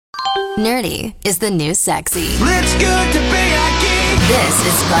Nerdy is the new sexy. It's good to be a geek. This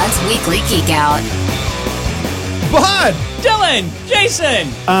is Bud's Weekly Geek-out. Bud! Dylan! Jason!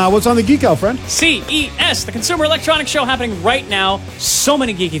 What's on the Geek-out, friend? CES, the Consumer Electronics Show happening right now. So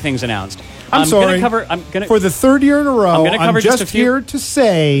many geeky things announced. I'm sorry. For the third year in a row, I'm just here to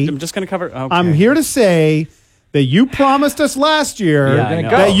say... I'm just going to cover... Okay. I'm here to say that you promised us last year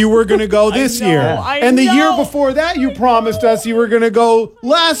that you were going to go this year. And the year before that, you promised us you were going to go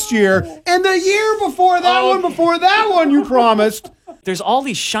last year. And the year before that one, you promised. There's all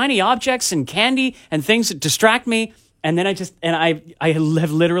these shiny objects and candy and things that distract me. And then I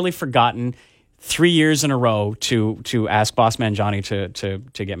have literally forgotten 3 years in a row to ask Boss Man Johnny to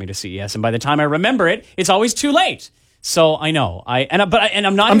get me to CES. And by the time I remember it, it's always too late. So I know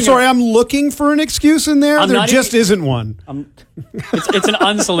I'm sorry. I'm looking for an excuse in there. There just isn't one. It's an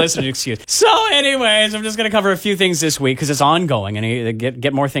unsolicited excuse. So, anyways, I'm just going to cover a few things this week because it's ongoing, and I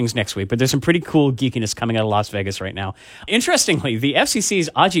get more things next week. But there's some pretty cool geekiness coming out of Las Vegas right now. Interestingly, the FCC's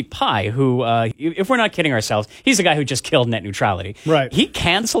Ajit Pai, who, if we're not kidding ourselves, he's the guy who just killed net neutrality. Right. He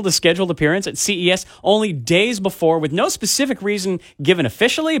canceled a scheduled appearance at CES only days before, with no specific reason given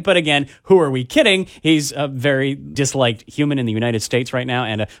officially. But again, who are we kidding? He's a very disliked human in the United States right now,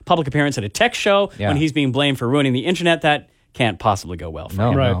 and a public appearance at a tech show when he's being blamed for ruining the internet. That can't possibly go well for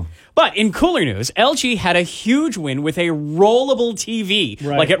him. Right. But in cooler news, LG had a huge win with a rollable TV.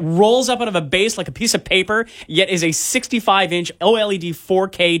 Right. Like it rolls up out of a base like a piece of paper, yet is a 65-inch OLED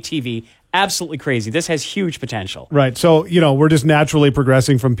 4K TV. Absolutely crazy. This has huge potential. Right. So, we're just naturally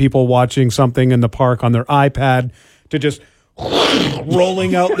progressing from people watching something in the park on their iPad to just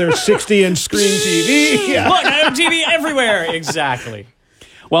rolling out their 60-inch screen TV. Yeah. Look, I have TV everywhere. Exactly.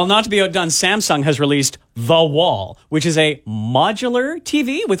 Well, not to be outdone, Samsung has released The Wall, which is a modular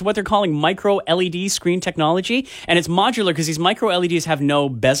TV with what they're calling micro LED screen technology. And it's modular because these micro LEDs have no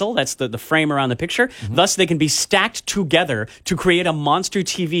bezel. That's the frame around the picture. Mm-hmm. Thus, they can be stacked together to create a monster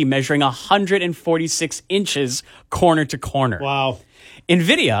TV measuring 146 inches corner to corner. Wow.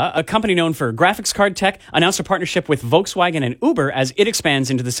 NVIDIA, a company known for graphics card tech, announced a partnership with Volkswagen and Uber as it expands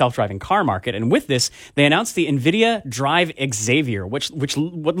into the self-driving car market. And with this, they announced the NVIDIA Drive Xavier, which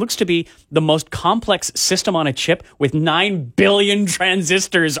what looks to be the most complex system on a chip with 9 billion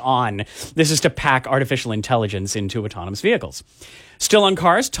transistors on. This is to pack artificial intelligence into autonomous vehicles. Still on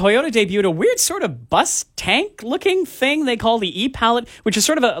cars, Toyota debuted a weird sort of bus tank-looking thing they call the e-Palette, which is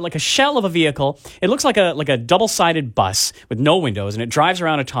sort of like a shell of a vehicle. It looks like a double-sided bus with no windows, and it drives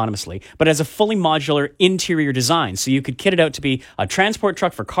around autonomously, but it has a fully modular interior design. So you could kit it out to be a transport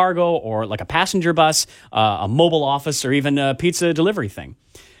truck for cargo, or like a passenger bus, a mobile office, or even a pizza delivery thing.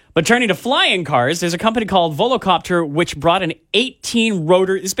 But turning to flying cars, there's a company called Volocopter, which brought an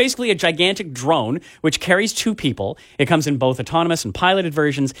 18-rotor. It's basically a gigantic drone, which carries 2 people. It comes in both autonomous and piloted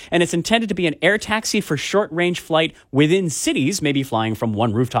versions, and it's intended to be an air taxi for short-range flight within cities, maybe flying from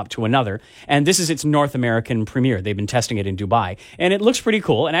one rooftop to another. And this is its North American premiere. They've been testing it in Dubai. And it looks pretty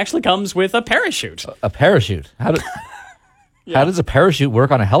cool, and actually comes with a parachute. A parachute? How does a parachute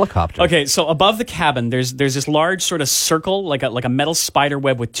work on a helicopter? Okay, so above the cabin, there's this large sort of circle, like a metal spider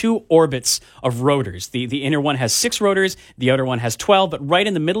web with 2 orbits of rotors. The inner one has 6 rotors, the outer one has 12, but right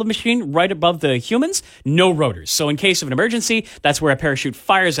in the middle of the machine, right above the humans, no rotors. So in case of an emergency, that's where a parachute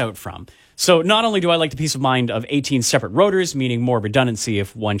fires out from. So not only do I like the peace of mind of 18 separate rotors, meaning more redundancy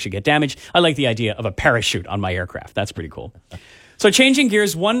if one should get damaged, I like the idea of a parachute on my aircraft. That's pretty cool. So changing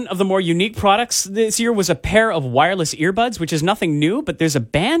gears, one of the more unique products this year was a pair of wireless earbuds, which is nothing new, but there's a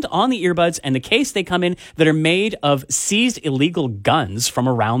band on the earbuds and the case they come in that are made of seized illegal guns from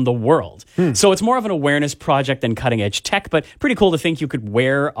around the world. So it's more of an awareness project than cutting-edge tech, but pretty cool to think you could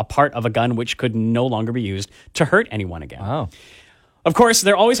wear a part of a gun which could no longer be used to hurt anyone again. Wow. Of course,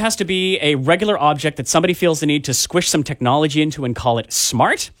 there always has to be a regular object that somebody feels the need to squish some technology into and call it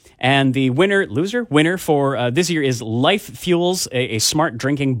smart. And the winner for this year is Life Fuels, a smart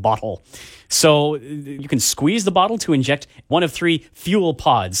drinking bottle. So you can squeeze the bottle to inject one of 3 fuel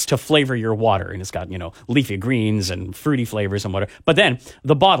pods to flavor your water. And it's got, leafy greens and fruity flavors and whatever. But then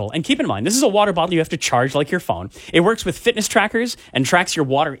the bottle, and keep in mind, this is a water bottle you have to charge like your phone. It works with fitness trackers and tracks your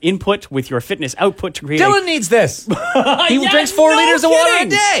water input with your fitness output to create Dylan needs this. He drinks 4 liters of water a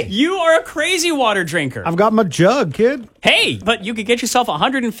day. You are a crazy water drinker. I've got my jug, kid. Hey, but you could get yourself a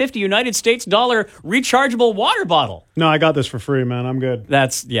 $150 United States rechargeable water bottle. No, I got this for free, man. I'm good.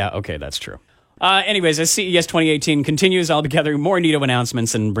 That's true. Anyways, as CES 2018 continues, I'll be gathering more neato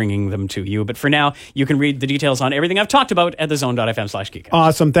announcements and bringing them to you. But for now, you can read the details on everything I've talked about at thezone.fm/geek.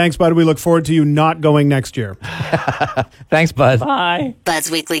 Awesome. Thanks, bud. We look forward to you not going next year. Thanks, bud. Bye.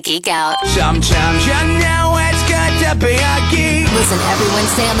 Bud's Weekly Geek-out. Sometimes you know it's good to be a geek. Listen every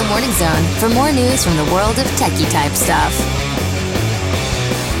Wednesday on the Morning Zone for more news from the world of techie type stuff.